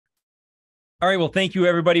All right. Well, thank you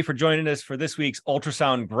everybody for joining us for this week's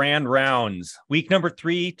Ultrasound Grand Rounds, week number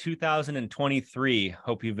 3, 2023.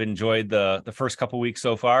 Hope you've enjoyed the first couple weeks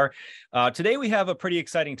so far. Today we have a pretty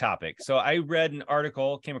exciting topic. So I read an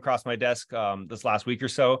article, came across my desk this last week or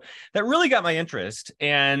so, that really got my interest,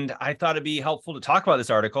 and I thought it'd be helpful to talk about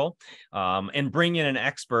this article and bring in an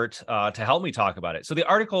expert to help me talk about it. So the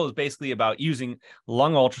article is basically about using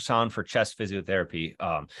lung ultrasound for chest physiotherapy,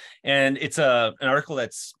 and it's an article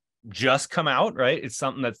that's just come out, right? It's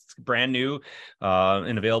something that's brand new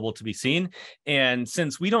and available to be seen. And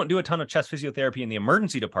since we don't do a ton of chest physiotherapy in the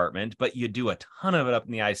emergency department, but you do a ton of it up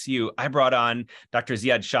in the ICU, I brought on Dr.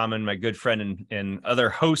 Ziad Shaman, my good friend and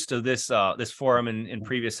other host of this forum in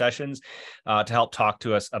previous sessions, to help talk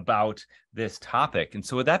to us about this topic. And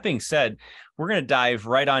so with that being said, we're going to dive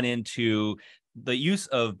right on into the use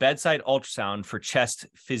of bedside ultrasound for chest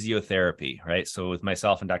physiotherapy, right? So with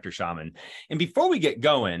myself and Dr. Shaman. And before we get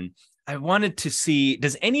going, I wanted to see,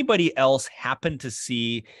 does anybody else happen to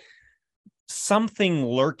see something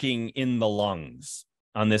lurking in the lungs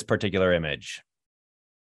on this particular image?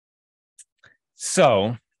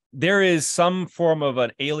 So there is some form of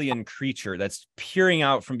an alien creature that's peering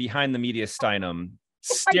out from behind the mediastinum,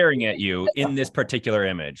 staring at you in this particular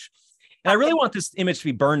image. And I really want this image to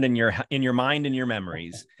be burned in your mind and your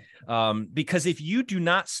memories, because if you do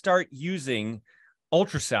not start using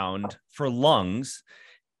ultrasound for lungs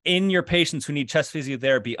in your patients who need chest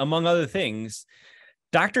physiotherapy, among other things,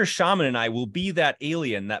 Dr. Shaman and I will be that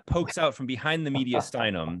alien that pokes out from behind the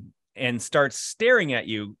mediastinum and starts staring at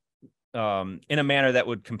you in a manner that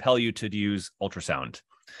would compel you to use ultrasound.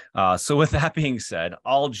 So with that being said,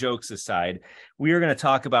 all jokes aside, we are going to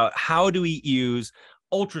talk about how do we use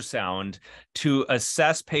ultrasound to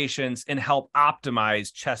assess patients and help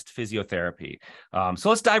optimize chest physiotherapy. So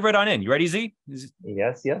let's dive right on in. You ready, Z?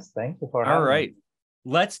 Yes. Thank you for All having right. me.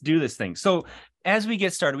 Let's do this thing. So as we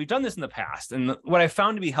get started, we've done this in the past. And what I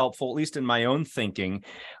found to be helpful, at least in my own thinking,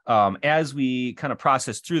 as we kind of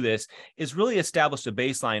process through this, is really establish a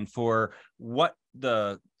baseline for what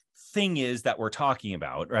the thing is that we're talking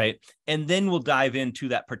about, right? And then we'll dive into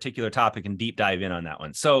that particular topic and deep dive in on that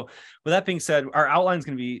one. So with that being said, our outline is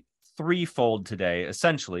going to be threefold today,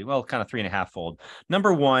 essentially. Well, kind of 3.5-fold.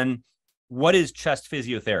 Number one, what is chest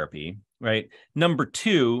physiotherapy, right? Number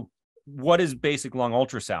two, what is basic lung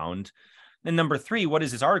ultrasound? And number three, what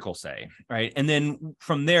does this article say, right? And then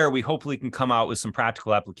from there, we hopefully can come out with some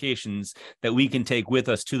practical applications that we can take with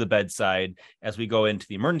us to the bedside as we go into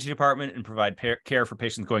the emergency department and provide care for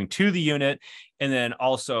patients going to the unit. And then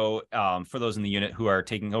also for those in the unit who are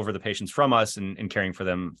taking over the patients from us and caring for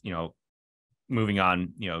them, moving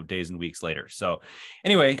on, days and weeks later. So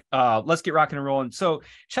anyway, let's get rocking and rolling. So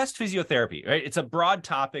chest physiotherapy, right? It's a broad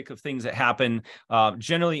topic of things that happen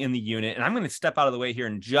generally in the unit. And I'm going to step out of the way here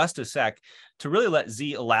in just a sec to really let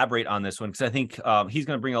Z elaborate on this one, because I think he's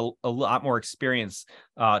going to bring a lot more experience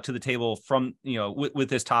to the table from, with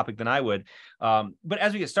this topic than I would. But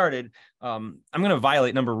as we get started, I'm going to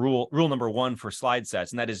violate rule number 1 for slide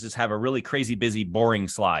sets, and that is just have a really crazy, busy, boring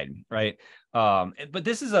slide, right? But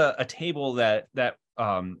this is a table that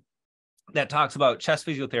talks about chest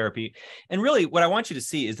physiotherapy. And really what I want you to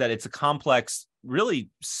see is that it's a complex,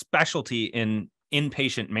 really specialty in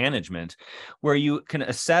inpatient management, where you can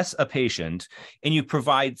assess a patient and you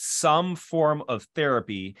provide some form of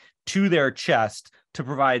therapy to their chest to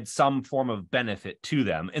provide some form of benefit to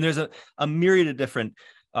them. And there's a myriad of different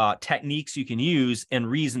techniques you can use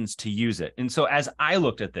and reasons to use it. And so as I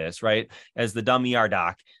looked at this, right, as the dumb ER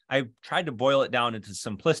doc, I tried to boil it down into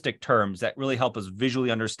simplistic terms that really help us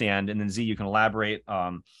visually understand. And then Z, you can elaborate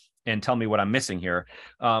and tell me what I'm missing here.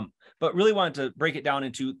 But really wanted to break it down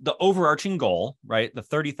into the overarching goal, right? The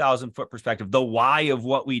 30,000 foot perspective. The why of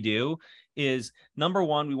what we do is, number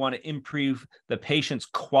one, we want to improve the patient's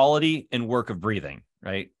quality and work of breathing,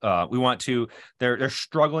 right? We want to, they're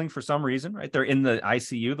struggling for some reason, right? They're in the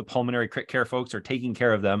ICU, the pulmonary care folks are taking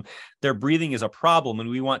care of them. Their breathing is a problem, and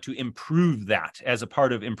we want to improve that as a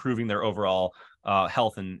part of improving their overall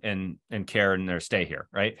health and care and their stay here,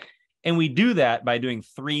 right? And we do that by doing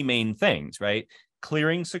 3 main things, right?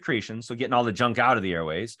 Clearing secretions, so getting all the junk out of the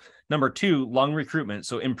airways. Number 2, lung recruitment,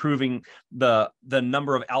 so improving the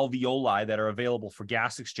number of alveoli that are available for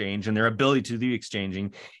gas exchange and their ability to do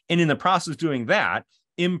exchanging. And in the process of doing that,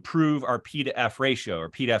 improve our P to F ratio, or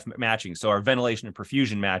P to F matching, so our ventilation and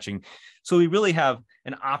perfusion matching. So we really have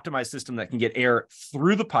an optimized system that can get air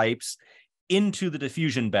through the pipes, into the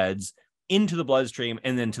diffusion beds, into the bloodstream,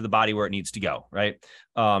 and then to the body where it needs to go, right?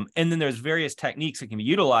 And then there's various techniques that can be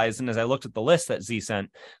utilized. And as I looked at the list that Z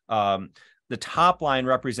sent, the top line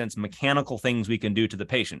represents mechanical things we can do to the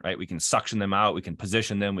patient, right? We can suction them out, we can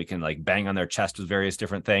position them, we can like bang on their chest with various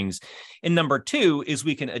different things. And number two is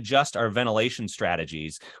we can adjust our ventilation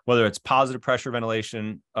strategies, whether it's positive pressure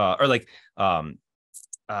ventilation or like,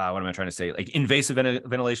 what am I trying to say? Like invasive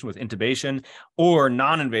ventilation with intubation or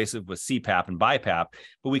non-invasive with CPAP and BiPAP,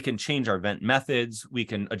 but we can change our vent methods. We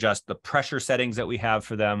can adjust the pressure settings that we have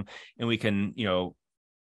for them, and we can,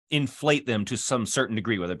 inflate them to some certain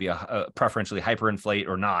degree, whether it be a preferentially hyperinflate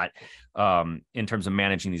or not, in terms of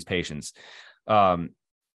managing these patients.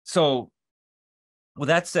 So with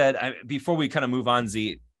that said, before we kind of move on,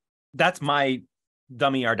 Z, that's my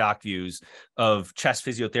dummy our doc views of chest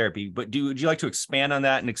physiotherapy, but would you like to expand on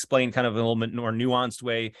that and explain kind of a little bit more nuanced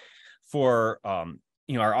way for,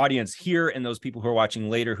 our audience here and those people who are watching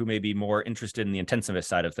later who may be more interested in the intensivist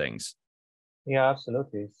side of things? Yeah,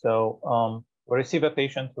 absolutely. So we receive a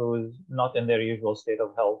patient who's not in their usual state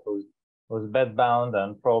of health, who's bedbound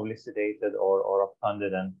and probably sedated or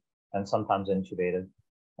obtunded and sometimes intubated.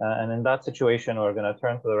 And in that situation, we're going to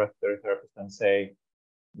turn to the respiratory therapist and say,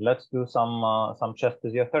 let's do some chest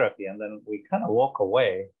physiotherapy. And then we kind of walk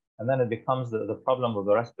away. And then it becomes the problem with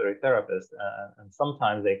the respiratory therapist. And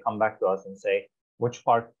sometimes they come back to us and say, which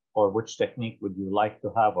part or which technique would you like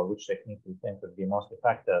to have, or which technique do you think would be most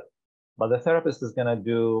effective? But the therapist is going to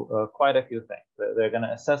do quite a few things. They're going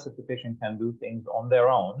to assess if the patient can do things on their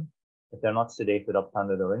own, if they're not sedated,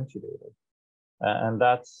 obtunded, or intubated. And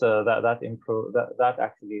that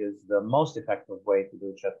actually is the most effective way to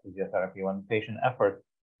do chest physiotherapy, when patient effort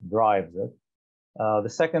drives it. The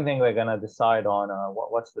second thing we're going to decide on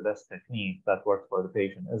what's the best technique that works for the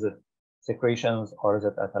patient. Is it secretions or is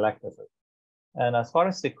it atelectasis? And as far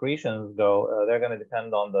as secretions go, they're going to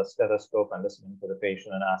depend on the stethoscope and listening to the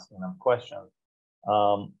patient and asking them questions.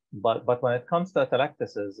 But when it comes to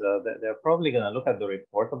atelectasis, they're probably going to look at the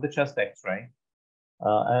report of the chest X-ray.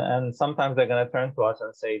 And sometimes they're going to turn to us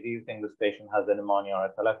and say, do you think this patient has a pneumonia or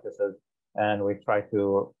atelectasis? And we try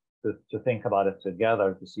to think about it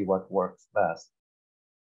together to see what works best.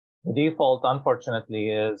 The default,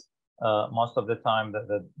 unfortunately, is most of the time that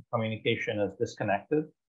the communication is disconnected.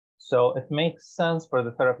 So it makes sense for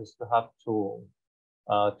the therapist to have tools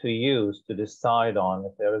to use to decide on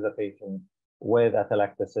if there is a patient with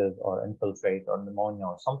atelectasis or infiltrate or pneumonia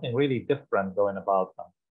or something really different going about them.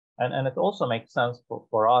 And it also makes sense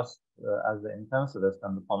for us as the intensivist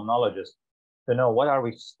and the pulmonologist to know what are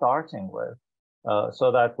we starting with,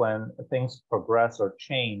 so that when things progress or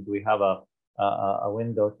change, we have a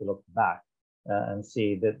window to look back and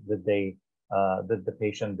see did the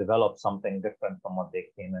patient develop something different from what they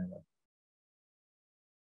came in with.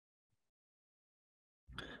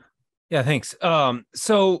 Yeah, thanks.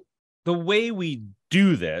 So the way we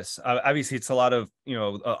do this, obviously it's a lot of,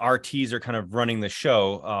 RTs are kind of running the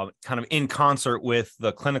show, kind of in concert with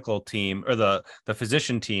the clinical team or the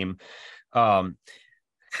physician team.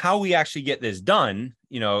 How we actually get this done,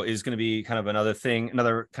 is going to be kind of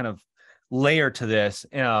another kind of layer to this.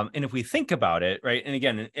 And if we think about it, right. And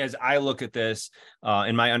again, as I look at this,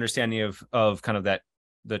 in my understanding of kind of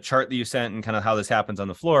the chart that you sent and kind of how this happens on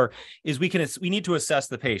the floor, is we need to assess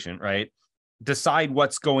the patient, right? Decide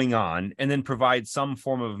what's going on, and then provide some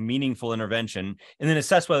form of meaningful intervention, and then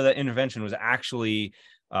assess whether that intervention was actually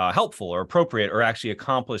helpful or appropriate or actually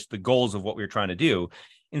accomplished the goals of what we were trying to do.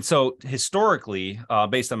 And so historically,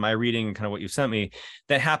 based on my reading and kind of what you sent me,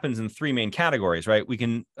 that happens in three main categories, right? We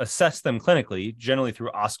can assess them clinically, generally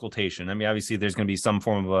through auscultation. I mean, obviously there's going to be some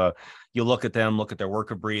form of you look at them, look at their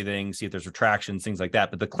work of breathing, see if there's retractions, things like that.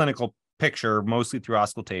 But the clinical picture, mostly through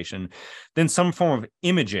auscultation. Then some form of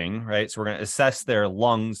imaging, right? So we're going to assess their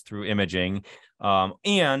lungs through imaging.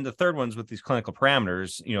 And the third one's with these clinical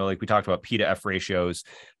parameters, like we talked about P to F ratios,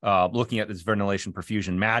 looking at this ventilation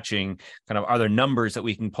perfusion matching, kind of are there numbers that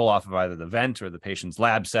we can pull off of either the vent or the patient's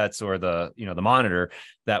lab sets or the monitor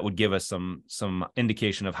that would give us some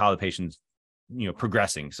indication of how the patient's,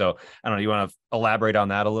 progressing. So I don't know, you want to elaborate on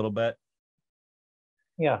that a little bit?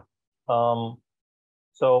 Yeah.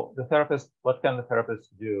 So what can the therapist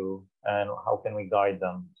do, and how can we guide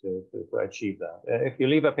them to achieve that? If you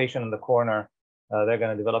leave a patient in the corner, they're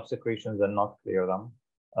going to develop secretions and not clear them.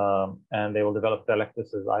 And they will develop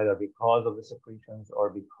atelectasis either because of the secretions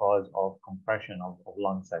or because of compression of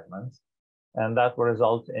lung segments. And that will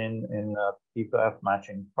result in a P to F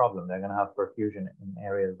matching problem. They're going to have perfusion in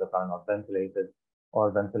areas that are not ventilated,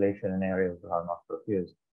 or ventilation in areas that are not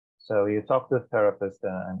perfused. So you talk to the therapist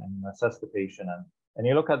and assess the patient, and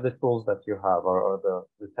you look at the tools that you have, or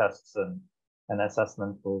the tests and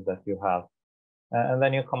assessment tools that you have. And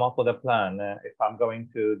then you come up with a plan. If I'm going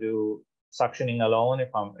to do suctioning alone,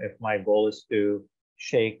 if my goal is to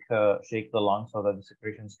shake the lungs so that the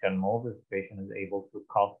secretions can move if the patient is able to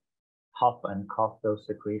huff and cough those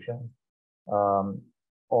secretions.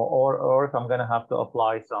 Or if I'm going to have to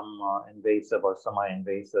apply some invasive or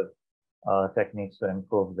semi-invasive techniques to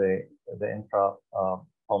improve the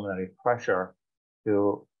intrapulmonary pressure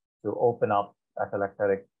to open up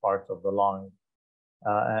atelectatic parts of the lung,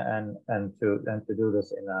 and to do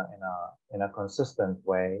this in a consistent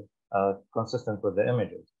way, consistent with the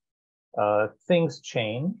images. Things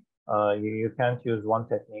change. You can't use one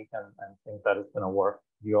technique and think that it's going to work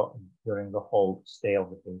during the whole stay of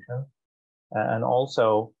the patient. And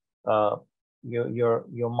also,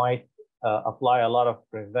 you might apply a lot of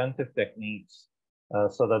preventive techniques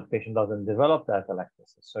so that the patient doesn't develop that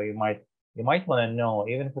atelectasis. So you might want to know,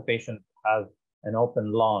 even if a patient has an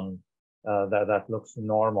open lung that looks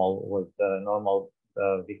normal with normal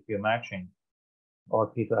VQ matching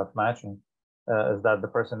or P2F matching, is that the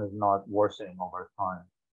person is not worsening over time.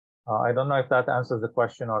 I don't know if that answers the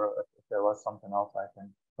question or if there was something else I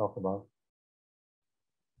can talk about.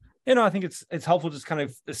 I think it's helpful to just kind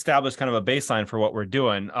of establish kind of a baseline for what we're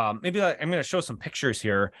doing. Maybe I'm going to show some pictures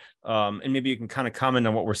here, and maybe you can kind of comment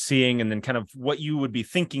on what we're seeing, and then kind of what you would be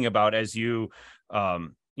thinking about as you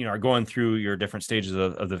are going through your different stages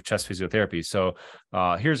of the chest physiotherapy. So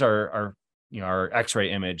here's our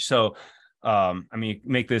X-ray image. So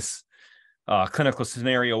make this clinical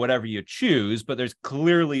scenario, whatever you choose, but there's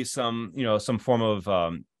clearly some form of,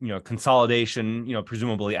 consolidation,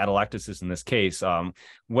 presumably atelectasis in this case.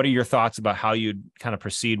 What are your thoughts about how you'd kind of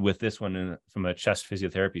proceed with this one from a chest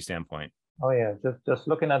physiotherapy standpoint? Oh yeah, just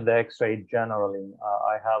looking at the X-ray generally,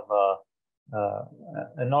 I have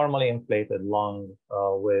a normally inflated lung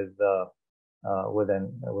with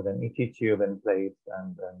an ET tube in place,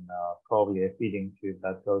 and then probably a feeding tube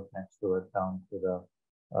that goes next to it down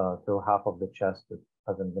to half of the chest that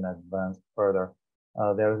hasn't been advanced further.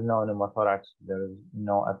 There is no pneumothorax, there is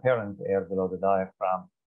no apparent air below the diaphragm,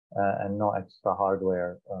 and no extra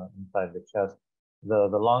hardware inside the chest. The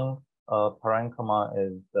lung parenchyma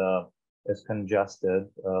is congested,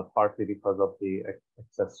 partly because of the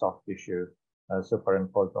excess soft tissue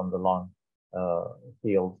superimposed on the lung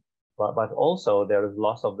field. But also there is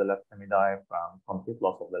loss of the left hemidiaphragm, complete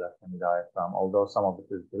loss of the left hemidiaphragm, although some of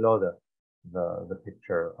it is below the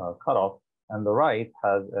picture cutoff, and the right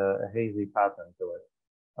has a hazy pattern to it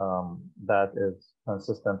that is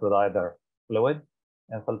consistent with either fluid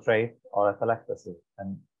infiltrate or atelectasis,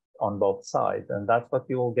 and on both sides, and that's what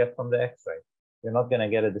you will get from the X-ray. You're not going to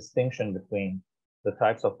get a distinction between the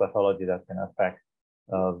types of pathology that can affect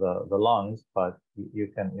the lungs, but you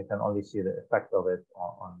can only see the effect of it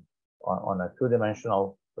on a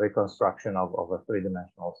two-dimensional reconstruction of a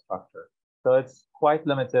three-dimensional structure. So it's quite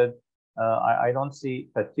limited. I don't see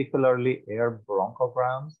particularly air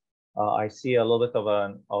bronchograms. I see a little bit of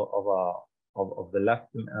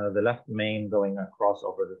the left main going across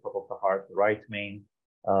over the top of the heart, the right main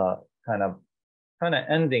kind of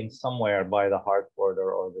ending somewhere by the heart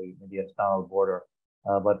border or the mediastinal border,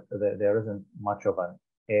 but there isn't much of an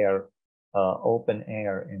open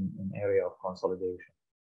air in area of consolidation.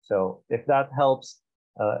 So if that helps,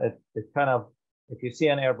 if you see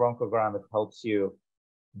an air bronchogram, it helps you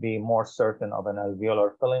be more certain of an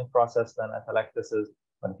alveolar filling process than atelectasis.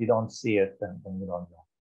 But if you don't see it, then you don't know.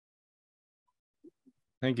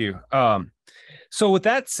 Thank you. So with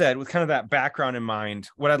that said, with kind of that background in mind,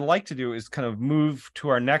 what I'd like to do is kind of move to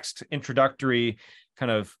our next introductory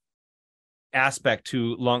kind of aspect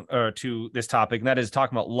to this topic, and that is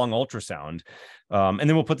talking about lung ultrasound. And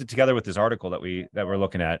then we'll put it together with this article that we're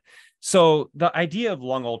looking at. So the idea of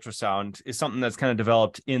lung ultrasound is something that's kind of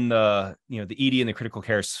developed in the ED and the critical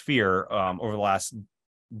care sphere over the last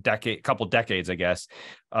couple decades, I guess,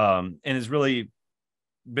 and has really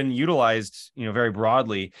been utilized, very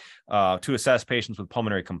broadly to assess patients with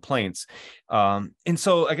pulmonary complaints. And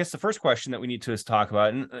so I guess the first question that we need to talk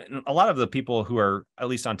about, and a lot of the people who are at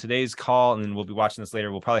least on today's call, and then we'll be watching this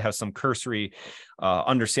later, will probably have some cursory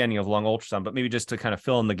understanding of lung ultrasound, but maybe just to kind of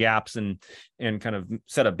fill in the gaps and kind of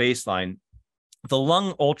set a baseline. The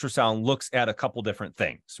lung ultrasound looks at a couple different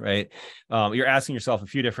things, right? You're asking yourself a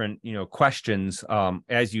few different, questions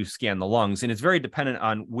as you scan the lungs, and it's very dependent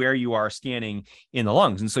on where you are scanning in the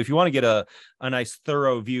lungs. And so if you want to get a nice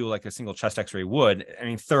thorough view, like a single chest X-ray would,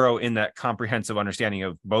 thorough in that comprehensive understanding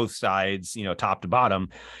of both sides, top to bottom,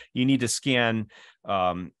 you need to scan,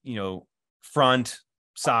 front,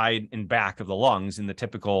 side, and back of the lungs in the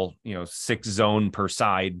typical, 6 zone per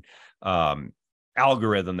side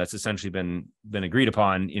algorithm that's essentially been agreed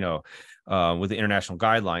upon, with the international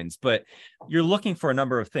guidelines. But you're looking for a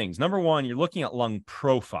number of things. Number one, you're looking at lung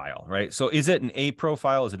profile, right? So is it an A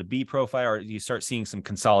profile? Is it a B profile? Or you start seeing some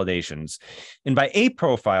consolidations? And by A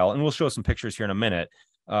profile, and we'll show some pictures here in a minute,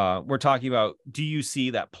 we're talking about, do you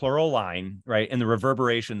see that pleural line, right? And the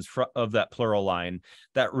reverberations of that pleural line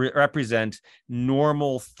that represent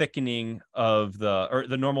normal thickening of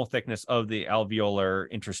the normal thickness of the alveolar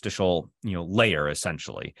interstitial, layer,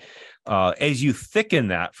 essentially. As you thicken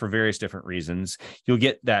that for various different reasons, you'll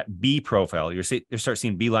get that B profile. You start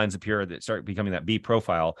seeing B lines appear that start becoming that B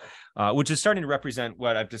profile, which is starting to represent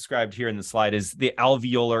what I've described here in the slide is the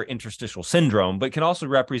alveolar interstitial syndrome, but can also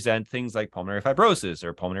represent things like pulmonary fibrosis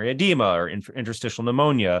or pulmonary edema or interstitial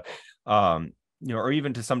pneumonia, or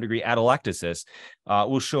even to some degree atelectasis,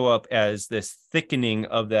 will show up as this thickening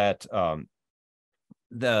of that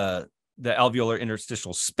the alveolar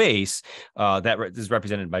interstitial space that is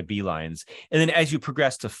represented by B lines. And then as you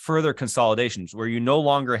progress to further consolidations, where you no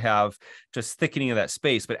longer have just thickening of that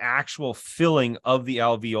space, but actual filling of the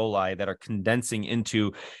alveoli that are condensing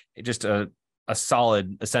into just a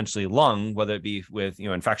solid, essentially, lung, whether it be with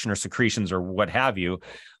infection or secretions or what have you,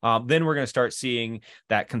 then we're going to start seeing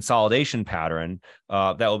that consolidation pattern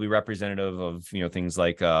that will be representative of things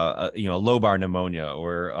like lobar pneumonia,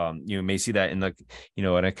 or you may see that in the in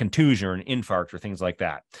a contusion or an infarct or things like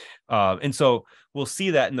that. And so we'll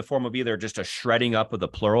see that in the form of either just a shredding up of the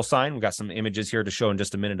pleural sign. We've got some images here to show in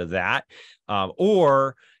just a minute of that,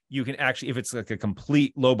 or you can actually, if it's like a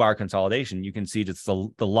complete lobar consolidation, you can see just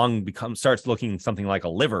the lung starts looking something like a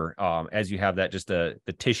liver, as you have that, just the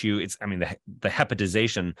tissue. The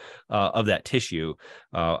hepatization of that tissue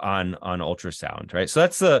on ultrasound, right? So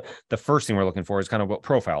that's the first thing we're looking for, is kind of what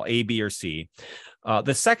profile, A, B, or C.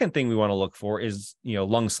 The second thing we want to look for is,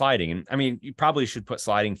 lung sliding. And you probably should put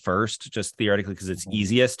sliding first, just theoretically, because it's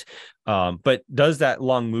easiest. But does that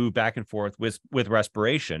lung move back and forth with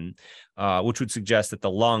respiration, which would suggest that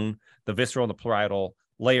the lung, the visceral and the parietal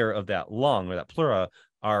layer of that lung, or that pleura,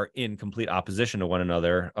 are in complete opposition to one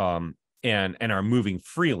another, and are moving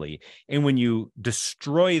freely. And when you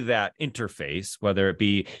destroy that interface, whether it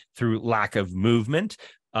be through lack of movement,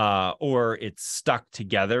 or it's stuck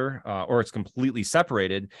together, or it's completely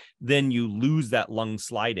separated, then you lose that lung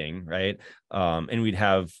sliding, right? And we'd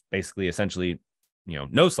have basically essentially,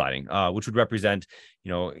 no sliding, which would represent,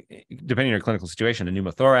 depending on your clinical situation, a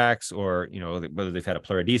pneumothorax, or, whether they've had a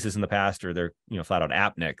pleurodesis in the past, or they're, flat out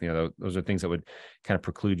apneic. Those are things that would kind of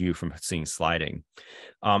preclude you from seeing sliding.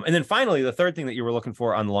 And then finally, the third thing that you were looking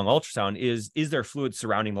for on the lung ultrasound is there fluid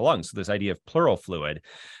surrounding the lungs? So this idea of pleural fluid.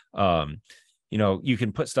 You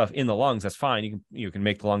can put stuff in the lungs, that's fine. You can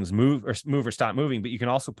make the lungs move or stop moving, but you can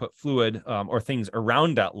also put fluid or things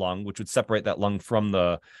around that lung, which would separate that lung from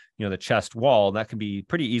the chest wall. And that can be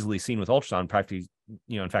pretty easily seen with ultrasound. Practically,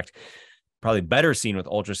 in fact, probably better seen with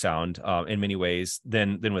ultrasound in many ways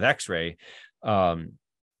than with X-ray. And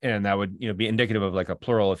that would be indicative of like a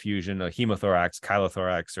pleural effusion, a hemothorax,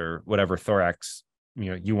 chylothorax, or whatever thorax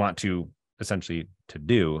you want to essentially to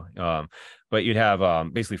do. But you'd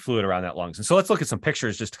have basically fluid around that lungs. And so let's look at some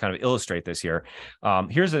pictures just to kind of illustrate this here.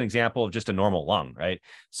 Here's an example of just a normal lung, right?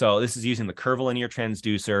 So this is using the curvilinear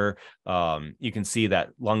transducer. You can see that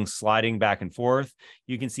lung sliding back and forth.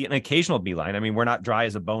 You can see an occasional B line. We're not dry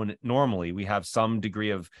as a bone normally. We have some degree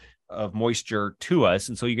of moisture to us.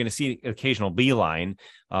 And so you're going to see occasional B line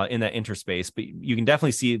in that interspace, but you can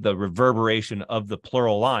definitely see the reverberation of the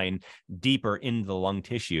pleural line deeper into the lung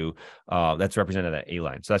tissue. That's represented at A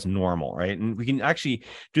line. So that's normal, right? And we can actually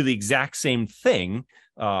do the exact same thing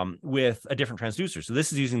with a different transducer. So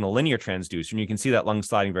this is using the linear transducer, and you can see that lung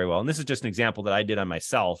sliding very well. And this is just an example that I did on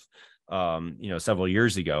myself, several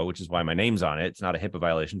years ago, which is why my name's on it. It's not a HIPAA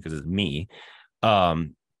violation because it's me.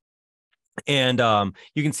 And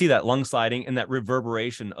you can see that lung sliding and that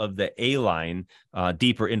reverberation of the A line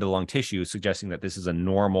deeper into the lung tissue, suggesting that this is a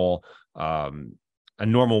normal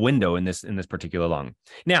window in this particular lung.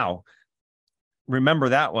 Now, remember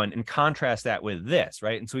that one and contrast that with this,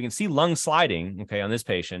 right? And so we can see lung sliding, okay, on this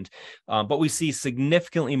patient, but we see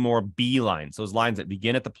significantly more B lines, those lines that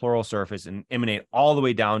begin at the pleural surface and emanate all the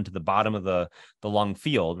way down to the bottom of the lung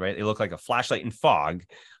field, right? They look like a flashlight in fog.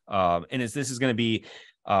 And this is going to be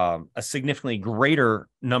a significantly greater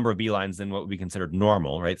number of B lines than what would be considered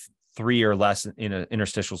normal, right? 3 or less in an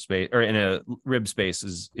interstitial space or in a rib space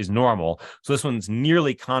is normal. So this one's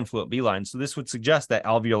nearly confluent B line. So this would suggest that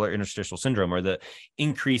alveolar interstitial syndrome, or the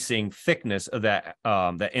increasing thickness of that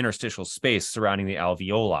interstitial space surrounding the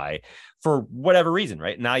alveoli for whatever reason,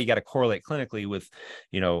 right? Now you got to correlate clinically with,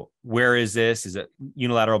 where is this? Is it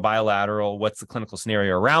unilateral, bilateral? What's the clinical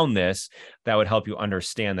scenario around this? That would help you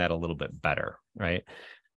understand that a little bit better, right?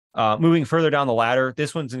 Moving further down the ladder,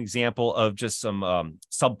 this one's an example of just some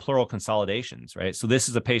subpleural consolidations, right? So this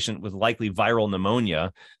is a patient with likely viral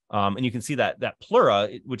pneumonia. And you can see that pleura,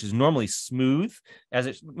 which is normally smooth as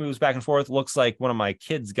it moves back and forth, looks like one of my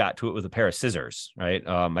kids got to it with a pair of scissors, right?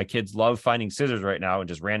 My kids love finding scissors right now and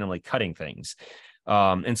just randomly cutting things.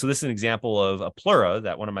 And so this is an example of a pleura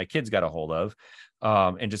that one of my kids got a hold of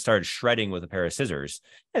and just started shredding with a pair of scissors.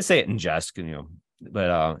 I say it in jest,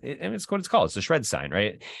 but it's what it's called. It's a shred sign,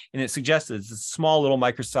 right? And it suggests that it's a small little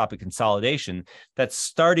microscopic consolidation that's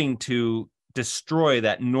starting to destroy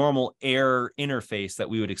that normal air interface that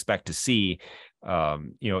we would expect to see,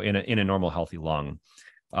 in a normal healthy lung.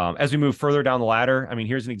 As we move further down the ladder, I mean,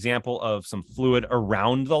 here's an example of some fluid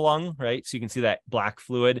around the lung, right? So you can see that black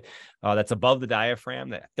fluid that's above the diaphragm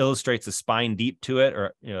that illustrates the spine deep to it,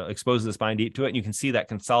 or exposes the spine deep to it. And you can see that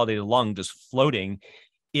consolidated lung just floating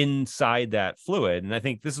inside that fluid. And I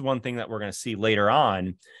think this is one thing that we're going to see later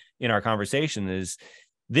on in our conversation is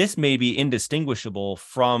this may be indistinguishable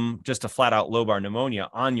from just a flat out lobar pneumonia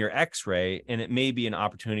on your x-ray. And it may be an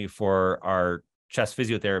opportunity for our chest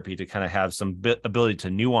physiotherapy to kind of have some ability to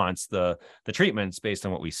nuance the treatments based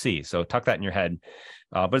on what we see. So tuck that in your head.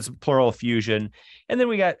 But it's a pleural fusion. And then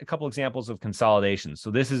we got a couple examples of consolidation.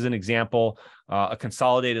 So this is an example, a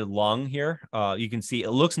consolidated lung here. You can see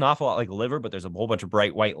it looks an awful lot like a liver, but there's a whole bunch of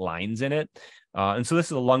bright white lines in it. And so this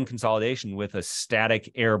is a lung consolidation with a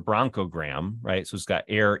static air bronchogram, right? So it's got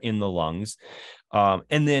air in the lungs.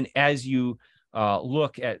 And then as you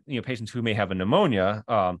look at patients who may have a pneumonia,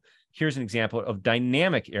 here's an example of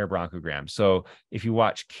dynamic air bronchogram. So if you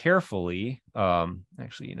watch carefully,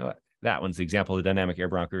 actually, you know what? That one's the example of the dynamic air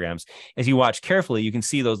bronchograms. As you watch carefully, you can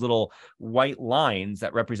see those little white lines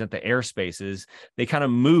that represent the air spaces. They kind of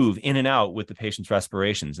move in and out with the patient's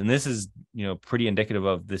respirations. And this is, pretty indicative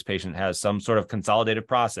of this patient has some sort of consolidated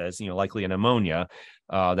process, likely a pneumonia,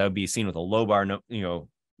 that would be seen with a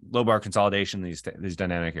lobar consolidation, these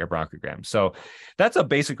dynamic air bronchograms. So that's a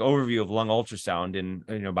basic overview of lung ultrasound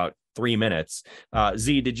in about 3 minutes.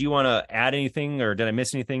 Z, did you want to add anything, or did I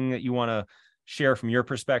miss anything that you want to share from your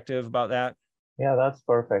perspective about that? Yeah, that's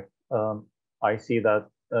perfect. I see that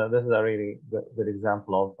this is a really good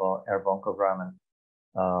example of air bronchogram.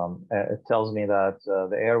 It tells me that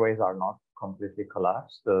the airways are not completely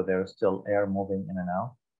collapsed. There's still air moving in and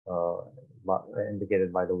out,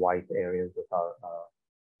 indicated by the white areas that are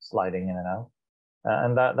sliding in and out.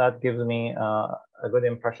 And that gives me a good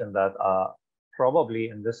impression that probably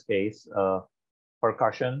in this case,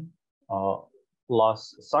 percussion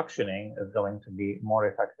plus suctioning is going to be more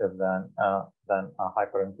effective than a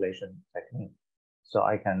hyperinflation technique. So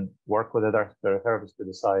I can work with the therapist to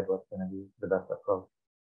decide what's going to be the best approach.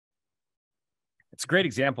 It's a great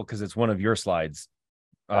example because it's one of your slides.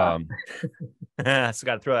 So got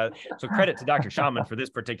to throw that. So credit to Dr. Shaman for this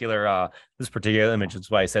particular image.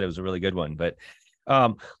 That's why I said it was a really good one. But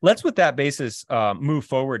let's, with that basis, move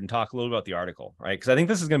forward and talk a little about the article, right? Because I think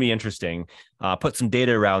this is going to be interesting. Put some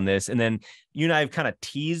data around this, and then you and I have kind of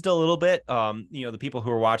teased a little bit, the people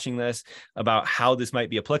who are watching this, about how this might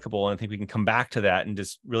be applicable. And I think we can come back to that and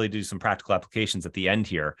just really do some practical applications at the end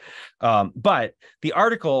here. But the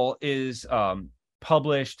article is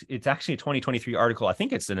published. It's actually a 2023 article. I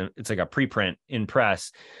think it's like a preprint in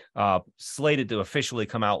press, slated to officially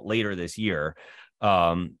come out later this year.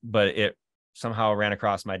 But it somehow ran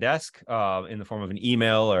across my desk in the form of an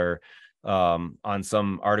email or on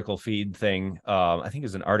some article feed thing. I think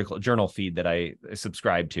it's a journal feed that I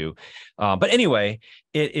subscribe to. But anyway,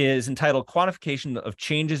 it is entitled "Quantification of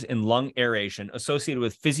Changes in Lung Aeration Associated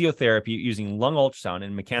with Physiotherapy Using Lung Ultrasound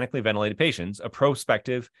in Mechanically Ventilated Patients, a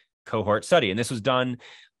Prospective Cohort Study." And this was done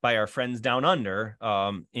by our friends down under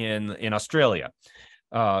in Australia.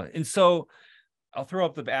 And so I'll throw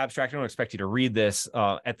up the abstract. I don't expect you to read this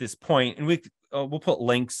at this point, and we'll put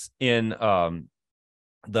links in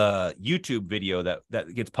the YouTube video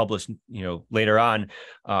that gets published, later on,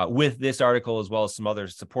 with this article, as well as some other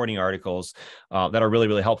supporting articles that are really,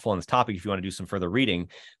 really helpful on this topic if you want to do some further reading.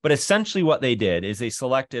 But essentially what they did is they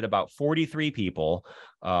selected about 43 people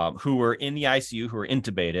who were in the ICU, who were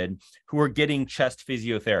intubated, who were getting chest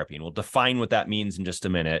physiotherapy. And we'll define what that means in just a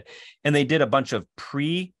minute. And they did a bunch of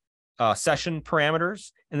session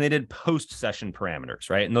parameters, and they did post-session parameters,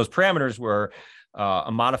 right? And those parameters were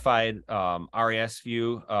a modified RAS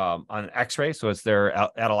view on X-ray. So it's their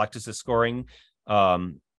atelectasis scoring. I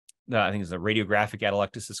think it's a radiographic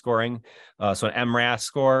atelectasis scoring. So an MRAS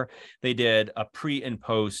score. They did a pre and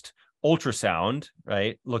post ultrasound,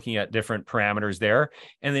 right? Looking at different parameters there.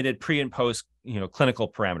 And they did pre and post,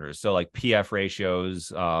 clinical parameters. So like PF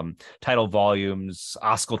ratios, tidal volumes,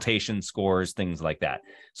 auscultation scores, things like that.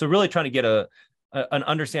 So really trying to get a an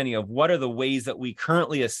understanding of what are the ways that we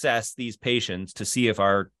currently assess these patients to see if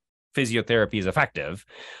our physiotherapy is effective.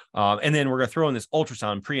 And then we're going to throw in this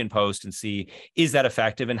ultrasound pre and post and see, is that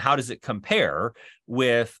effective? And how does it compare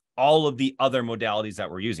with all of the other modalities that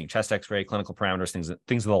we're using, chest x-ray, clinical parameters, things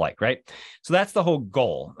of the like, right? So that's the whole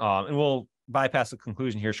goal. And we'll bypass the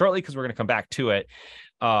conclusion here shortly because we're going to come back to it.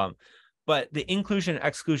 But the inclusion and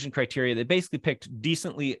exclusion criteria, they basically picked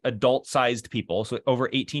decently adult-sized people, so over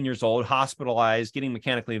 18 years old, hospitalized, getting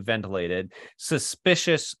mechanically ventilated,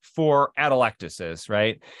 suspicious for atelectasis,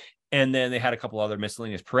 right? And then they had a couple other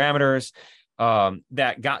miscellaneous parameters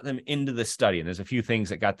that got them into the study. And there's a few things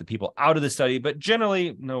that got the people out of the study, but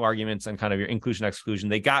generally no arguments on kind of your inclusion, exclusion.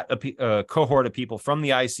 They got a cohort of people from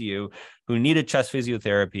the ICU who needed chest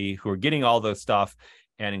physiotherapy, who were getting all the stuff,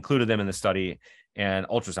 and included them in the study and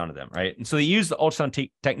ultrasounded them, right? And so they used the ultrasound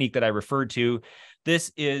technique that I referred to.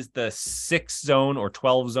 This is the 6-zone or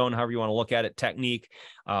 12-zone, however you want to look at it, technique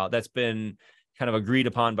that's been kind of agreed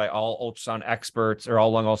upon by all ultrasound experts or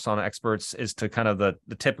all lung ultrasound experts as to kind of the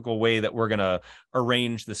typical way that we're going to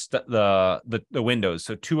arrange the windows.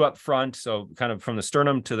 So 2 up front, so kind of from the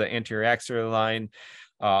sternum to the anterior axillary line,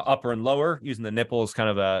 upper and lower, using the nipple as kind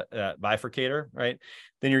of a bifurcator, right?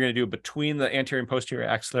 Then you're going to do between the anterior and posterior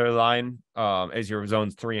axillary line as your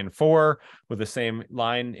zones 3 and 4 with the same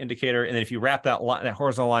line indicator. And then if you wrap that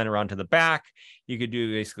horizontal line around to the back, you could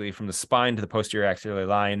do basically from the spine to the posterior axillary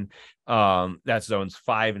line. That's zones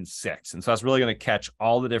 5 and 6. And so that's really going to catch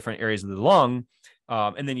all the different areas of the lung.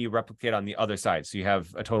 And then you replicate on the other side. So you have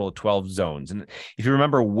a total of 12 zones. And if you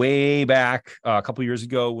remember way back a couple of years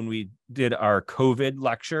ago when we did our COVID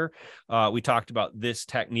lecture, we talked about this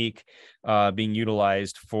technique being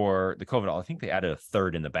utilized for the COVID. I think they added a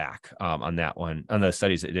third in the back on that one, on the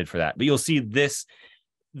studies that they did for that. But you'll see this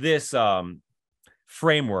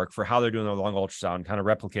framework for how they're doing the lung ultrasound kind of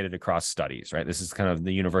replicated across studies, right? This is kind of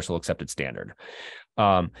the universal accepted standard.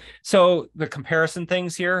 So the comparison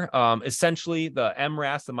things here, essentially the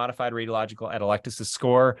MRAS, the modified radiological atelectasis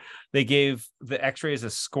score, they gave the x-rays a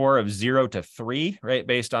score of 0 to 3, right?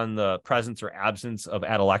 Based on the presence or absence of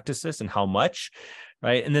atelectasis and how much,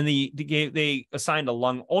 right? And then they assigned a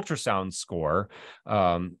lung ultrasound score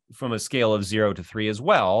from a scale of 0 to 3 as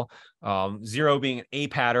well. 0 being an A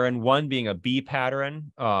pattern, 1 being a B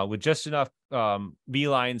pattern, with just enough B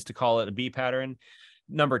lines to call it a B pattern.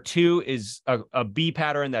 Number 2 is a B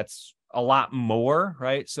pattern that's a lot more,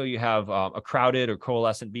 right? So you have a crowded or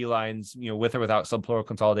coalescent B lines, with or without subpleural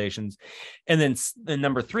consolidations. And then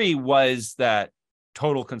number 3 was that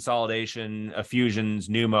total consolidation, effusions,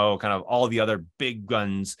 pneumo, kind of all the other big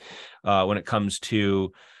guns when it comes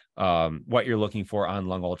to what you're looking for on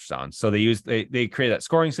lung ultrasound. So they created that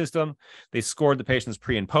scoring system. They scored the patients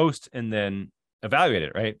pre and post and then evaluated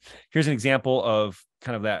it, right? Here's an example of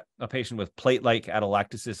kind of a patient with plate-like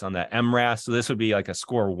atelectasis on that MRAS. So this would be like a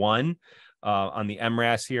score 1 on the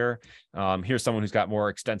MRAS here. Here's someone who's got more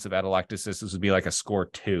extensive atelectasis. This would be like a score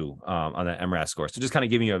 2 on that MRAS score. So just kind of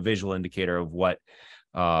giving you a visual indicator of what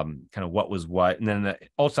kind of what was what. And then the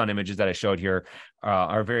ultrasound images that I showed here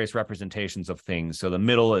are various representations of things. So the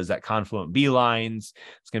middle is that confluent B lines.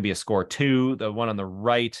 It's going to be a score 2. The one on the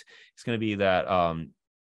right is going to be that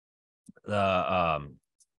the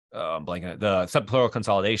subpleural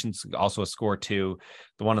consolidations, also a score 2.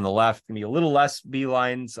 The one on the left can be a little less B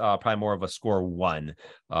lines, probably more of a score 1.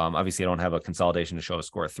 Obviously, I don't have a consolidation to show a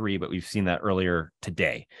score 3, but we've seen that earlier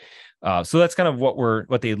today. So that's kind of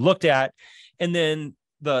what they looked at. And then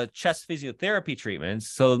the chest physiotherapy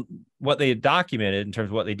treatments. So what they documented in terms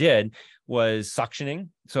of what they did was suctioning.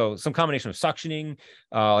 So some combination of suctioning,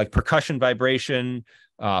 like percussion vibration,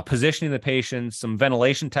 positioning the patient, some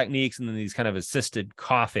ventilation techniques, and then these kind of assisted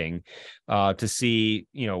coughing to see,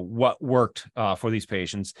 what worked for these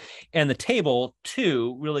patients. And the table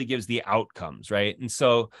 2 really gives the outcomes, right? And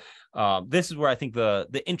so this is where I think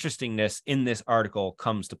the interestingness in this article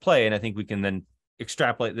comes to play. And I think we can then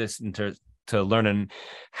extrapolate this into learning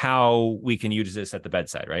how we can use this at the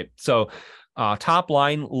bedside, right? So top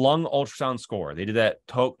line, lung ultrasound score. They did that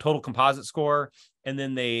total composite score, and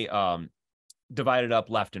then they divided up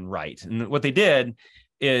left and right. And what they did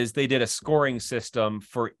is they did a scoring system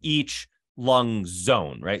for each lung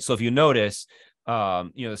zone, right? So if you notice,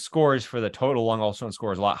 the scores for the total lung ultrasound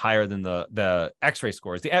score is a lot higher than the x-ray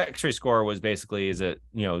scores. The x-ray score was basically, is it,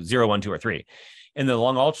 0, 1, 2, or 3. In the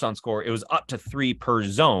lung ultrasound score, it was up to 3 per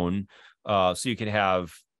zone. So you could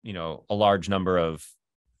have, a large number of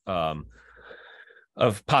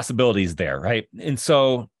possibilities there, right? And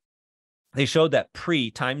so they showed that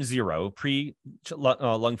time zero,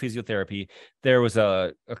 lung physiotherapy, there was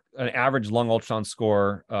an average lung ultrasound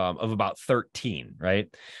score of about 13, right?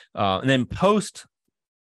 And then post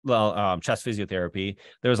chest physiotherapy,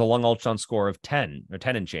 there was a lung ultrasound score of 10 or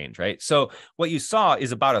 10 and change, right? So what you saw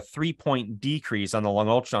is about a 3-point decrease on the lung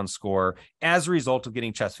ultrasound score as a result of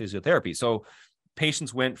getting chest physiotherapy. So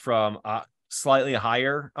patients went from slightly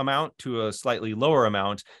higher amount to a slightly lower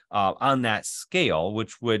amount on that scale,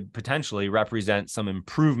 which would potentially represent some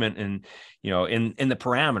improvement in, in the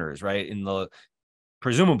parameters, right?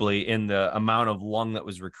 Presumably in the amount of lung that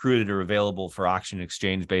was recruited or available for oxygen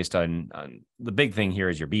exchange based on the big thing here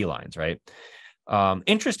is your B lines, right?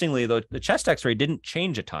 Interestingly, though, the chest x-ray didn't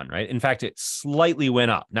change a ton, right? In fact, it slightly went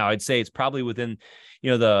up. Now, I'd say it's probably within,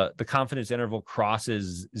 the confidence interval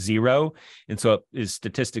crosses 0. And so it is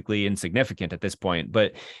statistically insignificant at this point,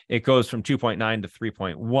 but it goes from 2.9 to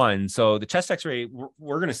 3.1. So the chest x-ray,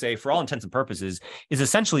 we're going to say, for all intents and purposes, is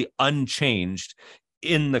essentially unchanged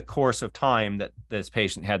in the course of time that this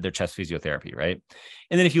patient had their chest physiotherapy, right?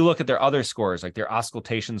 And then if you look at their other scores, like their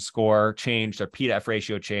auscultation score changed, their P to F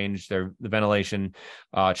ratio changed, the ventilation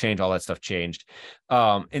changed, all that stuff changed.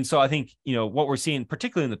 And so I think, what we're seeing,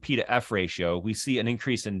 particularly in the P to F ratio, we see an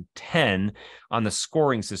increase in 10 on the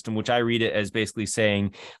scoring system, which I read it as basically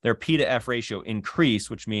saying their P to F ratio increased,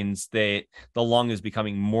 which means the lung is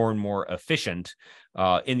becoming more and more efficient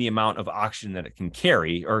in the amount of oxygen that it can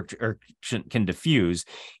carry or can diffuse.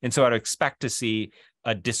 And so I'd expect to see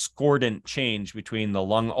a discordant change between the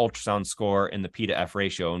lung ultrasound score and the P to F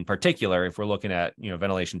ratio, in particular, if we're looking at,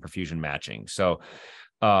 ventilation perfusion matching. So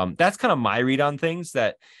that's kind of my read on things,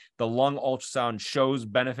 that the lung ultrasound shows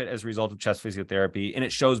benefit as a result of chest physiotherapy, and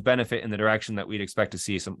it shows benefit in the direction that we'd expect to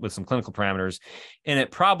see with some clinical parameters. And it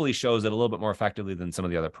probably shows it a little bit more effectively than some of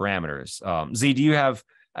the other parameters. Z, do you have,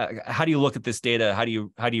 how do you look at this data? How do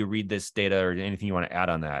you read this data, or anything you want to add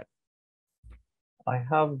on that? I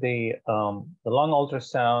have the lung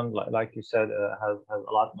ultrasound, like you said, has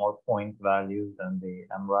a lot more point values than the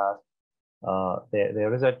MRAS.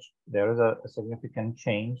 There is a significant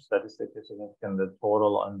change, statistically significant, the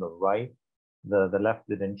total on the right. The left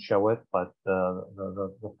didn't show it, but the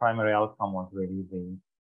primary outcome was really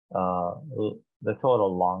the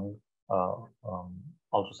total lung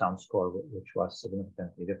ultrasound score, which was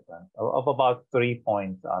significantly different, of about 3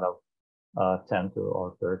 points out of 10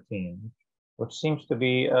 or 13, which seems to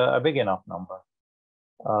be a big enough number.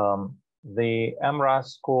 The MRAS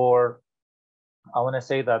score, I want to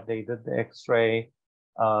say that they did the X-ray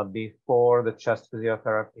before the chest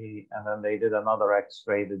physiotherapy, and then they did another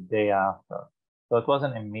X-ray the day after. So it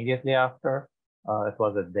wasn't immediately after, it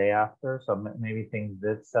was a day after. So maybe things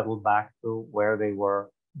did settle back to where they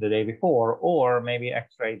were the day before, or maybe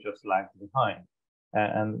X-ray just lagged behind.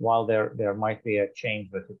 And while there might be a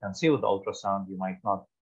change that you can see with ultrasound, you might not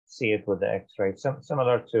see it with the X-ray.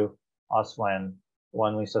 Similar to us when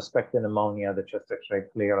we suspect pneumonia, the chest X-ray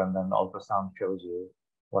clear, and then the ultrasound shows you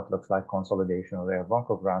what looks like consolidation of air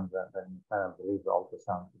bronchograms, then you kind of believe the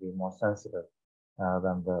ultrasound to be more sensitive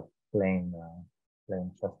than the plain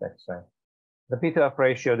chest X-ray. The P to F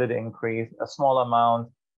ratio did increase a small amount,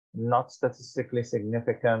 not statistically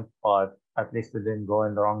significant, but at least it didn't go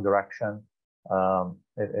in the wrong direction.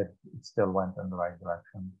 It still went in the right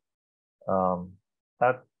direction.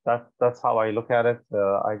 That's how I look at it.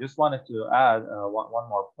 I just wanted to add one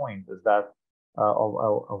more point, is that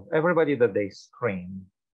of everybody that they screened,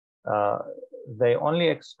 they only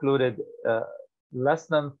excluded less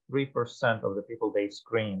than 3% of the people they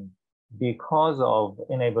screened because of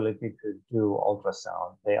inability to do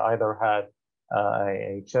ultrasound. They either had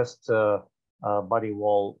a chest body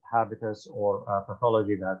wall habitus or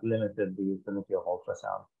pathology that limited the utility of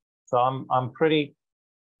ultrasound. So I'm pretty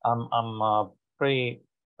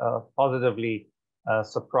positively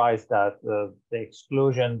surprised that the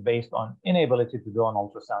exclusion based on inability to do an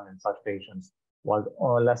ultrasound in such patients was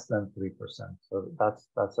less than 3%. So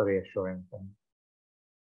that's a reassuring thing.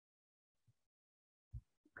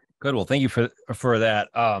 Good. Well, thank you for that.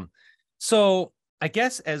 So I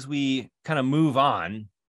guess as we kind of move on,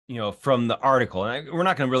 from the article, and we're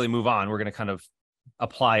not going to really move on, we're going to kind of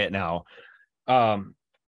apply it now.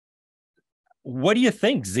 What do you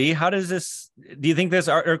think, Z? Do you think this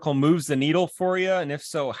article moves the needle for you? And if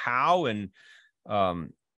so, how? And, what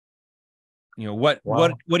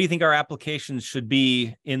do you think our applications should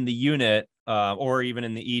be in the unit or even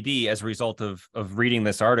in the ED as a result of reading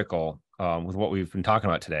this article with what we've been talking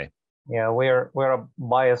about today? Yeah, we're a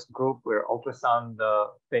biased group. We're ultrasound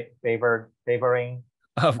favoring.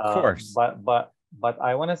 Of course. But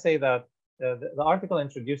I want to say that the article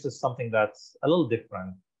introduces something that's a little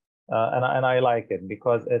different. and I like it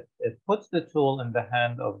because it puts the tool in the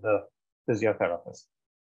hand of the physiotherapist.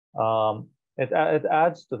 It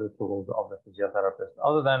adds to the tools of the physiotherapist.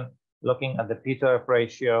 Other than looking at the P/F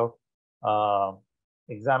ratio,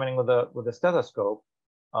 examining with the stethoscope,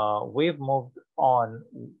 we've moved on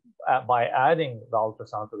by adding the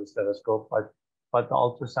ultrasound to the stethoscope, but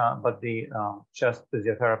the chest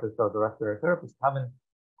physiotherapist or the respiratory therapist haven't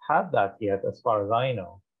had that yet, as far as I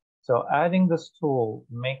know. So adding this tool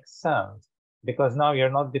makes sense because now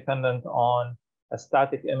you're not dependent on a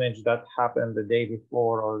static image that happened the day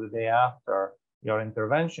before or the day after your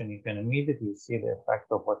intervention. You can immediately see the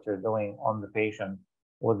effect of what you're doing on the patient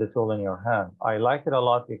with the tool in your hand. I like it a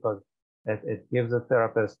lot because it gives the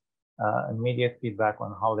therapist immediate feedback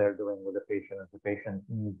on how they're doing with the patient. If the patient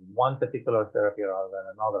needs one particular therapy rather than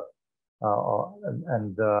another,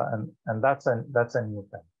 and that's a new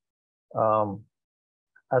thing.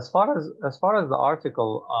 As far as the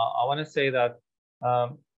article, I want to say that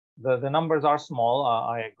the numbers are small.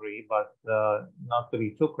 I agree, but not to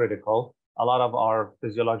be too critical. A lot of our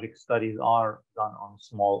physiologic studies are done on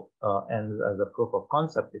small ends as a proof of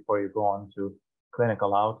concept before you go on to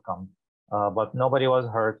clinical outcomes. But nobody was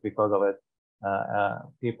hurt because of it.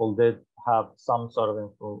 People did have some sort of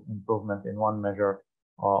improvement in one measure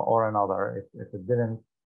or another. If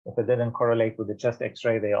it didn't correlate with the chest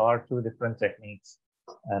X-ray, they are two different techniques,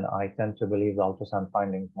 and I tend to believe the ultrasound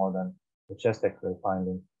findings more than the chest X-ray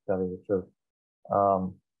findings, to tell you the truth.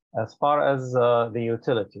 As far as the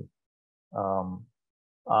utility,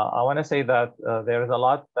 I want to say that there is a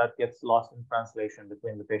lot that gets lost in translation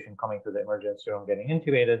between the patient coming to the emergency room getting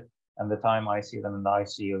intubated and the time I see them in the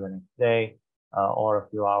ICU the next day or a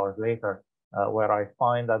few hours later, where I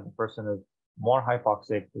find that the person is more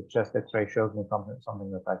hypoxic. The chest X-ray shows me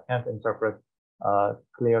something that I can't interpret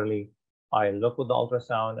clearly. I look with the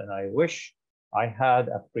ultrasound and I wish I had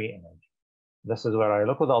a pre-image. This is where I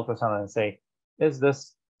look with the ultrasound and say, is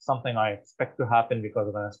this something I expect to happen because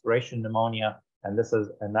of an aspiration pneumonia, and this is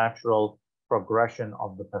a natural progression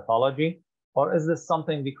of the pathology? Or is this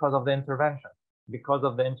something because of the intervention, because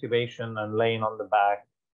of the intubation and laying on the back,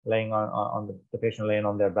 laying on the patient laying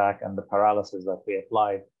on their back and the paralysis that we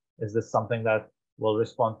applied? Is this something that will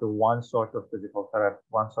respond to one sort of physical therapy,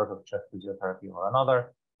 one sort of chest physiotherapy or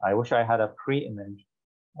another? I wish I had a pre-image.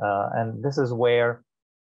 And this is where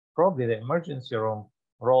probably the emergency room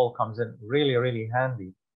role comes in really, really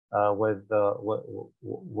handy with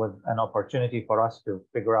an opportunity for us to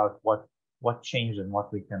figure out what changed and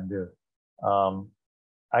what we can do.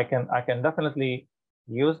 I can definitely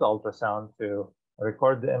use the ultrasound to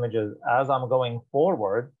record the images as I'm going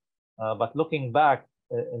forward, but looking back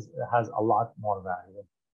has a lot more value.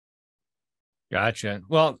 Gotcha.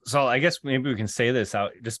 Well, so I guess maybe we can say this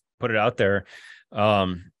out, just put it out there. I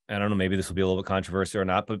don't know, maybe this will be a little bit controversial or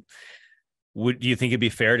not, but do you think it'd be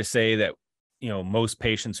fair to say that, you know, most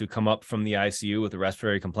patients who come up from the ICU with a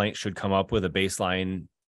respiratory complaint should come up with a baseline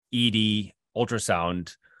ED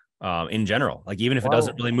ultrasound in general? Like, even if it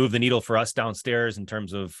doesn't really move the needle for us downstairs in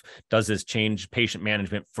terms of, does this change patient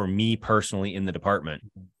management for me personally in the department?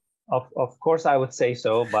 Of course, I would say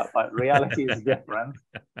so, but reality is different.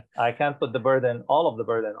 I can't put all of the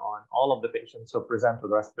burden on all of the patients who present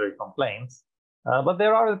with respiratory complaints. But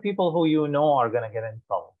there are the people who you know are going to get in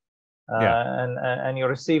trouble. And you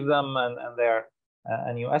receive them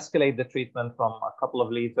and you escalate the treatment from a couple of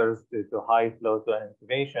liters to high flow to an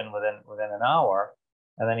intubation within an hour.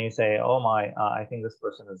 And then you say, oh my, I think this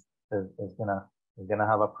person is gonna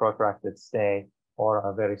have a protracted stay or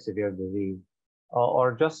a very severe disease.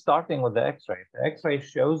 Or just starting with the X-ray. The X-ray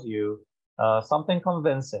shows you something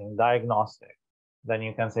convincing, diagnostic. Then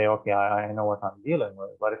you can say, okay, I know what I'm dealing with.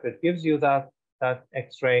 But if it gives you that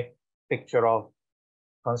X-ray picture of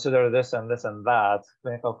consider this and this and that,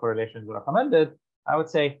 clinical correlations recommended, I would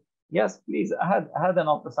say, yes, please add an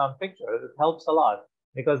ultrasound picture. It helps a lot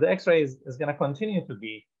because the X-ray is going to continue to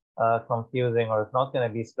be confusing, or it's not going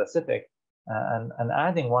to be specific. And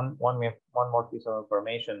adding one more piece of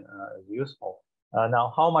information is useful.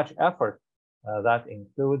 Now, how much effort that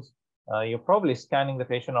includes? You're probably scanning the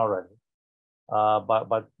patient already,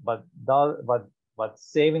 but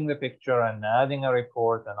saving the picture and adding a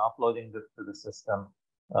report and uploading this to the system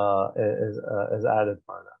is added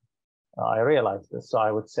further. I realize this, so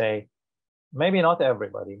I would say maybe not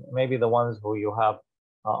everybody. Maybe the ones who you have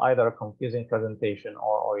either a confusing presentation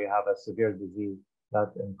or you have a severe disease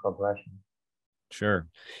that's in progression. Sure,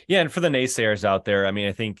 yeah, and for the naysayers out there, I mean,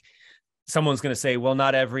 I think someone's going to say, well,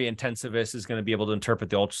 not every intensivist is going to be able to interpret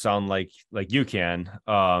the ultrasound like you can.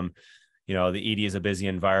 You know, the ED is a busy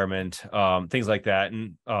environment, things like that.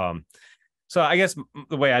 And so I guess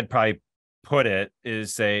the way I'd probably put it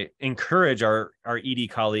is say, encourage our ED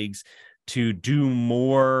colleagues to do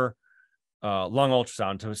more lung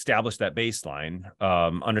ultrasound to establish that baseline,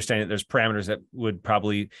 understanding that there's parameters that would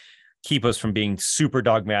probably keep us from being super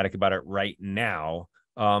dogmatic about it right now.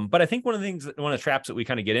 But I think one of the traps that we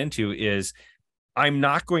kind of get into is, I'm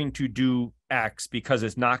not going to do X because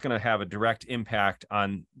it's not going to have a direct impact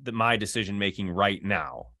on my decision making right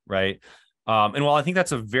now, right? And while I think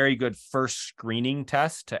that's a very good first screening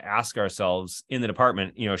test to ask ourselves in the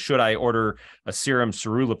department, should I order a serum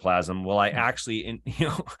ceruloplasm? Will I actually,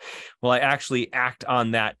 will I actually act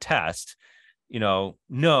on that test?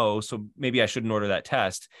 No. So maybe I shouldn't order that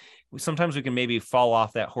test. Sometimes we can maybe fall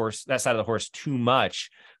off that side of the horse too much,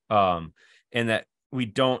 and that we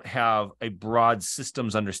don't have a broad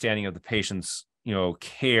systems understanding of the patient's,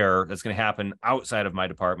 care that's going to happen outside of my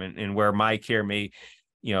department, and where my care may,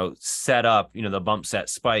 set up, the bump set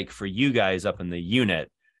spike for you guys up in the unit,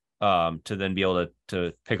 to then be able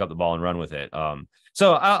to pick up the ball and run with it.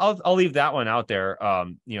 So I'll leave that one out there,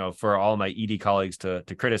 for all my ED colleagues to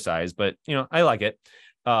criticize, but, I like it.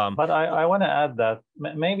 But I want to add that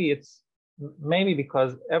maybe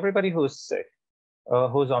because everybody who's sick,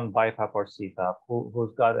 who's on BiPAP or CPAP,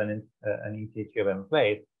 who's got an ET tube in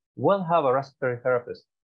place, will have a respiratory therapist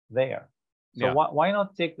there. So Yeah. why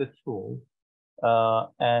not take the tool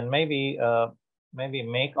and maybe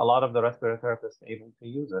make a lot of the respiratory therapists able to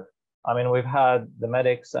use it? I mean, we've had the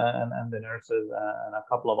medics and the nurses and a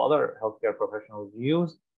couple of other healthcare professionals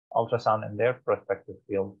use ultrasound in their respective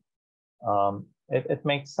field. It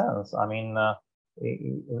makes sense. I mean,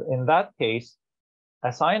 in that case,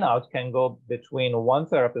 a sign out can go between one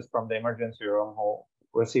therapist from the emergency room who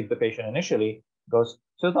received the patient initially, goes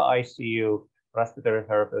to the ICU respiratory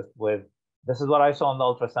therapist with, this is what I saw on the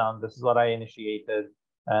ultrasound, this is what I initiated,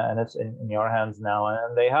 and it's in your hands now.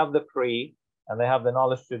 And they have the pre, and they have the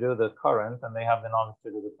knowledge to do the current, and they have the knowledge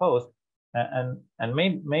to do the post. And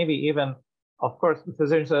maybe even, of course,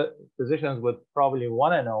 physicians would probably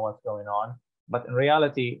want to know what's going on, but in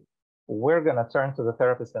reality, we're going to turn to the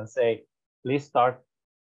therapist and say, please start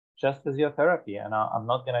just physiotherapy, and I'm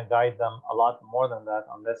not going to guide them a lot more than that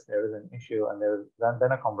unless there is an issue and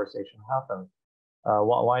then a conversation happens.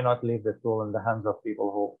 Why not leave the tool in the hands of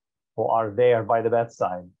people who are there by the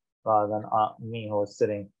bedside, rather than me, who is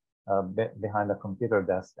sitting behind a computer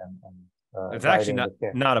desk and it's actually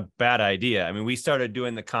not a bad idea. I mean, we started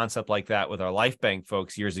doing the concept like that with our Life Bank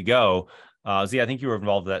folks years ago. Z, I think you were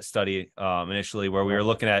involved in that study initially, where we were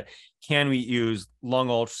looking at, can we use lung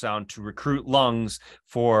ultrasound to recruit lungs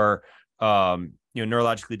for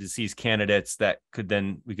neurologically diseased candidates that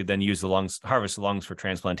we could then use the lungs, harvest the lungs for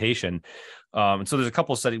transplantation. And so there's a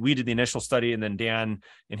couple of studies. We did the initial study, and then Dan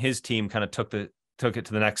and his team kind of took it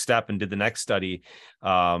to the next step and did the next study.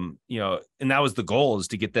 And that was the goal, is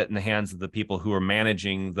to get that in the hands of the people who are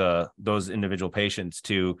managing those individual patients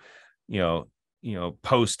to,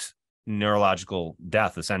 post neurological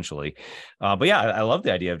death, essentially. But yeah, I love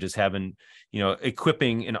the idea of just having,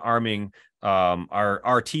 equipping and arming our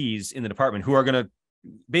RTs in the department, who are going to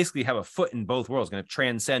basically have a foot in both worlds, going to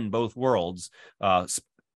transcend both worlds,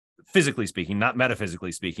 physically speaking, not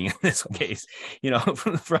metaphysically speaking in this case,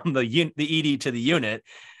 from the ED to the unit,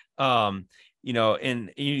 and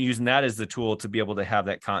using that as the tool to be able to have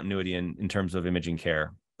that continuity in terms of imaging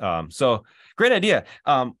care. So great idea.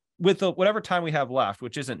 With whatever time we have left,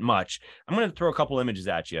 which isn't much, I'm going to throw a couple images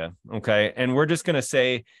at you. Okay. And we're just going to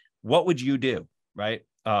say, what would you do? Right.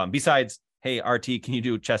 Besides, hey, RT, can you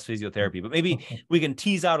do chest physiotherapy? But maybe we can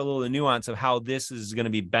tease out a little of the nuance of how this is going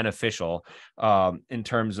to be beneficial in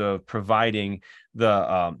terms of providing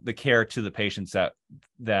the care to the patients that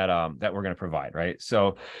we're going to provide. Right.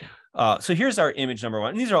 So here's our image number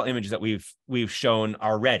one. And these are all images that we've shown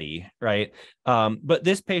already, right? But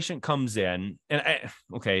this patient comes in, and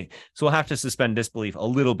so we'll have to suspend disbelief a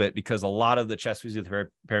little bit, because a lot of the chest physiotherapy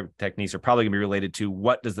techniques are probably going to be related to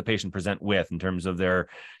what does the patient present with in terms of their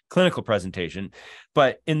clinical presentation.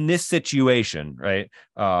 But in this situation, right,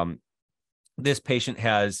 this patient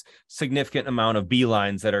has significant amount of B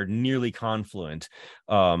lines that are nearly confluent.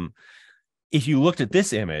 If you looked at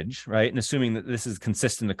this image, right, and assuming that this is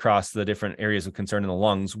consistent across the different areas of concern in the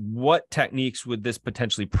lungs, what techniques would this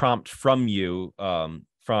potentially prompt from you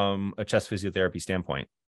from a chest physiotherapy standpoint?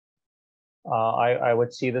 I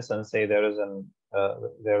would see this and say there is a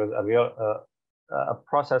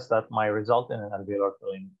process that might result in an alveolar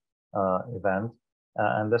filling event,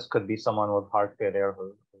 and this could be someone with heart failure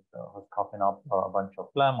who's coughing up a bunch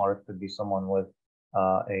of phlegm, or it could be someone with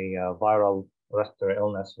a viral respiratory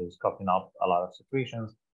illness who's coughing up a lot of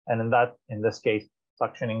secretions. And in this case,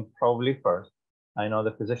 suctioning probably first. I know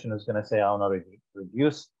the physician is going to say, I want to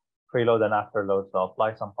reduce preload and afterload, so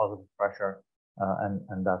apply some positive pressure,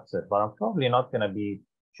 and that's it. But I'm probably not going to be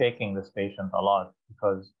shaking this patient a lot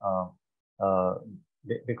because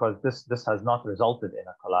this has not resulted in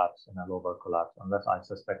a collapse, in a lobar collapse, unless I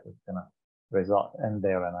suspect it's going to result in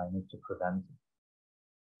there and I need to prevent it.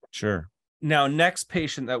 Sure. Now, next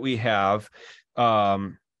patient that we have,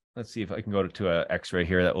 let's see if I can go to an X-ray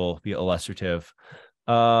here that will be illustrative.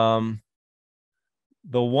 The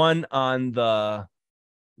one on the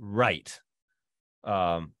right.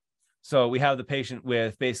 So we have the patient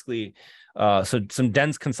with basically some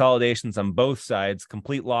dense consolidations on both sides,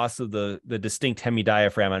 complete loss of the distinct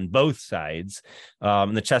hemidiaphragm on both sides.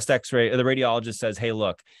 And the chest X-ray, the radiologist says, hey,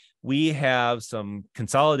 look, we have some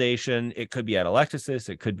consolidation. It could be atelectasis.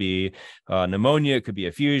 It could be pneumonia. It could be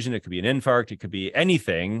effusion. It could be an infarct. It could be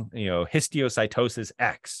anything, histiocytosis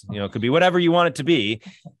X, it could be whatever you want it to be.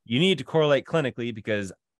 You need to correlate clinically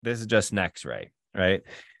because this is just an X-ray, right?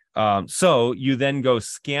 So you then go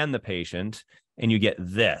scan the patient and you get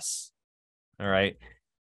this. All right.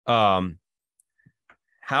 How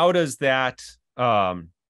does that, that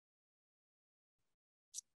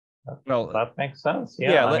makes sense.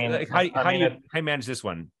 Yeah. How do you manage this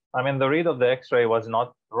one? I mean, the read of the X-ray was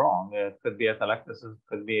not wrong. It could be atelectasis,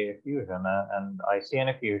 could be effusion, and I see an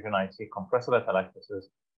effusion. I see compressive atelectasis.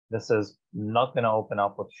 This is not going to open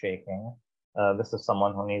up with shaking. This is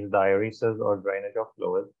someone who needs diuresis or drainage of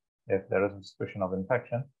fluid if there is a suspicion of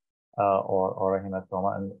infection or a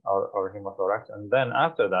hematoma or hemothorax. And then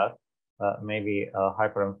after that, maybe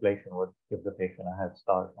hyperinflation would give the patient a head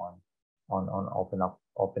start on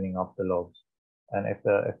opening up the lobes. And if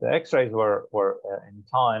the X-rays were in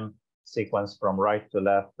time sequenced from right to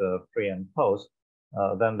left, pre and post,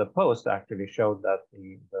 then the post actually showed that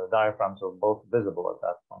the diaphragms were both visible at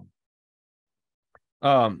that point.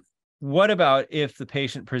 What about if the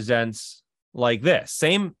patient presents like this?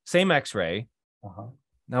 Same X-ray.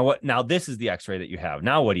 Now this is the X-ray that you have.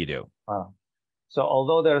 Now what do you do? So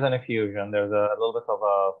although there's an effusion, there's a little bit of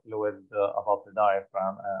a fluid above the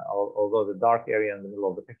diaphragm, although the dark area in the middle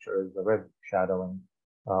of the picture is the red shadowing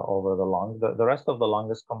over the lung. The rest of the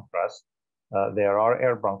lung is compressed. There are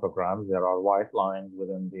air bronchograms. There are white lines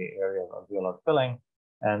within the area of alveolar filling,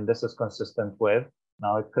 and this is consistent with,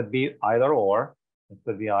 now it could be either or. It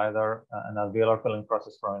could be either an alveolar filling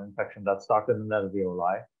process from an infection that started in the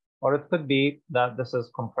alveoli, or it could be that this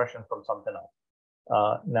is compression from something else.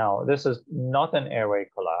 Now, this is not an airway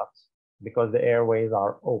collapse because the airways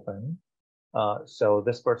are open. So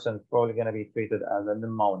this person is probably going to be treated as a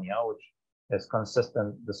pneumonia, which is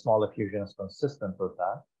consistent. The small effusion is consistent with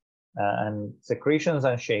that. And secretions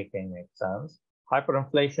and shaking make sense.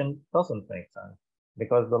 Hyperinflation doesn't make sense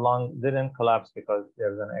because the lung didn't collapse because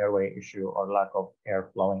there's an airway issue or lack of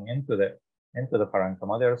air flowing into the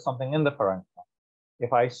parenchyma. There's something in the parenchyma.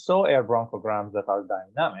 If I saw air bronchograms that are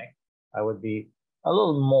dynamic, I would be a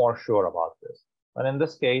little more sure about this. But in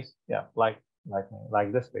this case, yeah, like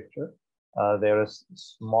this picture, there is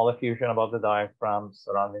small effusion above the diaphragm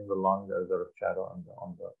surrounding the lung. There's a shadow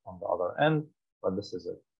on the other end, but this is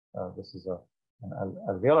it. This is an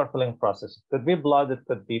alveolar filling process. It could be blood, it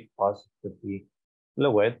could be pus, it could be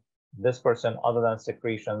fluid. This person, other than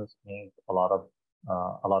secretions, needs a lot of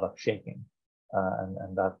shaking,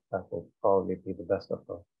 and that will probably be the best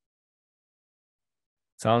approach.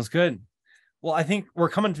 Sounds good. Well, I think we're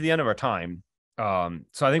coming to the end of our time,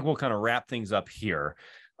 so I think we'll kind of wrap things up here.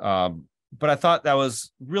 But I thought that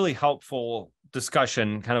was really helpful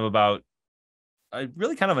discussion, kind of about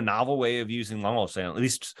really kind of a novel way of using lung ultrasound, at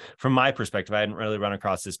least from my perspective. I hadn't really run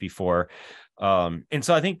across this before. And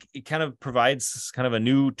so I think it kind of provides kind of a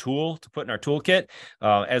new tool to put in our toolkit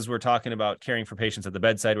as we're talking about caring for patients at the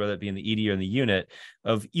bedside, whether it be in the ED or in the unit,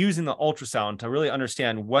 of using the ultrasound to really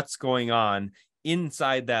understand what's going on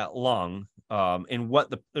inside that lung and what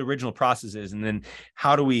the original process is. And then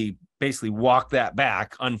how do we basically walk that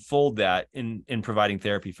back, unfold that in providing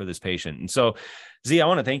therapy for this patient. And so, Z, I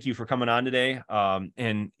want to thank you for coming on today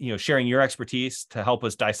and sharing your expertise to help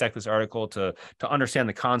us dissect this article, to understand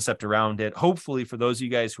the concept around it. Hopefully, for those of you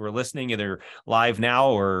guys who are listening, either live now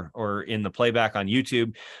or in the playback on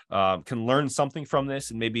YouTube, can learn something from this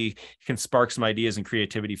and maybe can spark some ideas and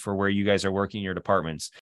creativity for where you guys are working in your departments.